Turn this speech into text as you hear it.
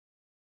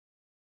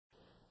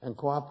And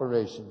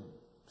cooperation,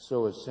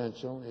 so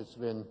essential. It's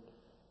been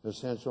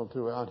essential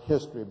throughout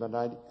history, but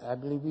I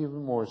believe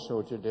even more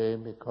so today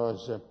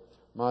because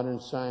modern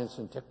science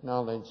and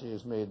technology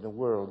has made the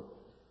world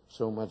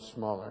so much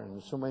smaller,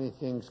 and so many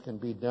things can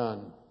be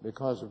done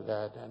because of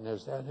that. And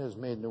as that has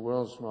made the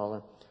world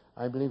smaller,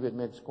 I believe it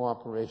makes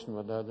cooperation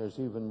with others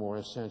even more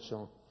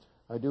essential.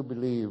 I do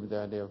believe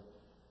that if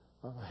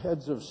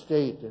heads of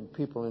state and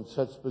people in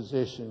such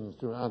positions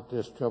throughout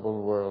this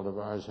troubled world of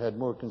ours had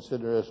more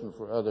consideration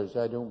for others,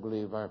 I don't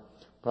believe our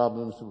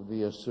problems would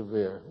be as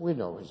severe.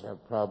 We'd always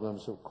have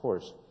problems, of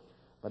course,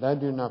 but I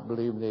do not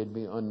believe they'd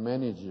be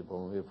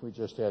unmanageable if we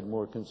just had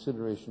more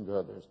consideration to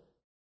others.